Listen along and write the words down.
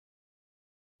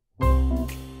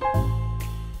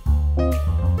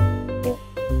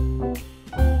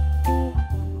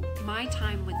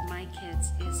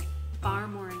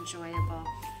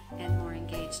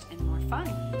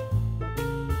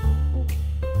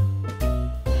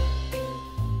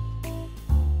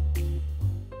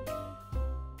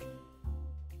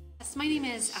Yes, my name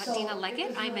is Dena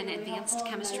Leggett. I'm an advanced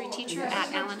chemistry teacher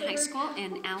at Allen High School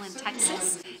in Allen,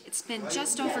 Texas. It's been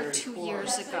just over 2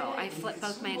 years ago. I flipped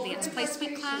both my advanced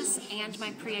placement class and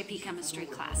my pre-AP chemistry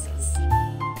classes.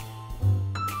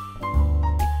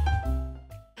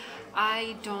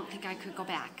 I don't think I could go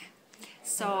back.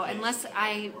 So unless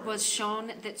I was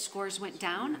shown that scores went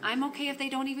down, I'm okay if they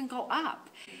don't even go up.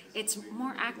 It's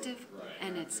more active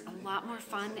and it's a lot more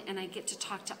fun, and I get to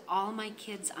talk to all my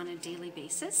kids on a daily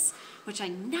basis, which I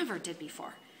never did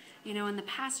before. You know, in the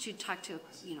past you'd talk to,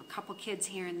 a couple kids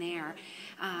here and there.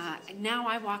 Now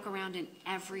I walk around and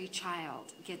every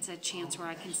child gets a chance where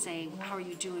I can say, how are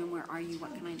you doing, where are you,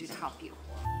 what can I do to help you?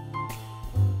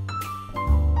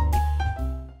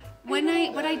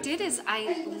 What I did is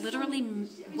I literally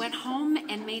went home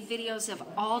and made videos of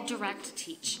all direct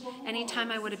teach.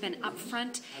 Anytime I would have been up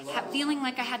front, feeling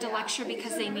like I had to lecture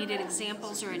because they needed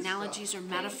examples or analogies or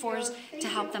metaphors to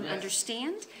help them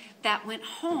understand, that went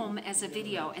home as a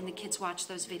video, and the kids watch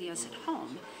those videos at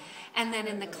home. And then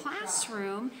in the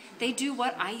classroom, they do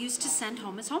what I used to send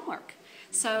home as homework.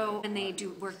 So when they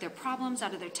do work their problems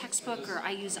out of their textbook, or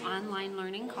I use online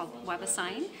learning called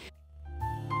WebAssign.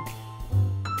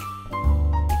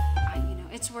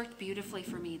 It's worked beautifully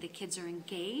for me. The kids are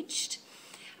engaged.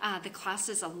 The class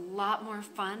is a lot more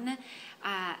fun.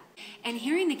 And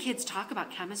hearing the kids talk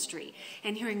about chemistry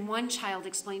and hearing one child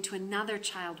explain to another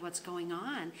child what's going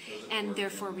on, and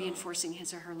therefore reinforcing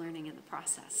his or her learning in the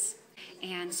process.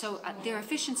 And so their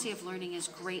efficiency of learning is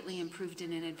greatly improved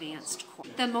in an advanced course.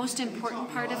 The most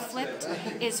important part of Flipped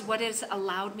is what it's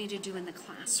allowed me to do in the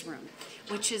classroom,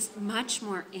 which is much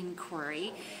more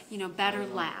inquiry, better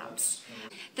labs.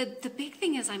 The big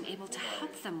thing is I'm able to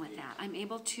help them with that. I'm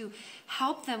able to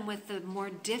help them with the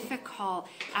more difficult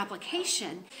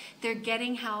application. They're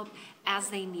getting help as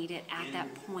they need it at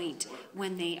that point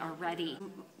when they are ready.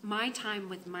 My time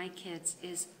with my kids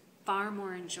is far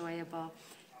more enjoyable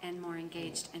and more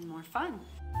engaged and more fun.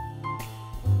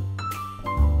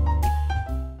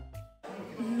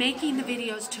 Making the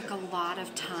videos took a lot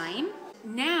of time.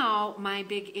 Now my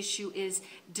big issue is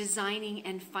designing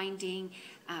and finding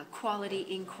quality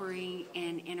inquiry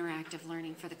and interactive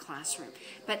learning for the classroom.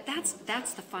 But that's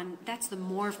the fun, that's the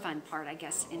more fun part, I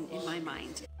guess, in my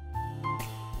mind.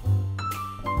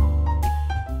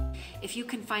 If you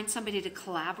can find somebody to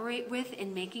collaborate with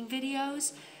in making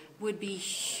videos, would be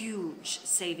huge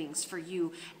savings for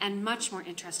you and much more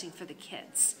interesting for the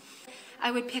kids.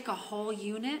 I would pick a whole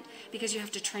unit because you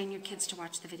have to train your kids to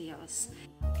watch the videos.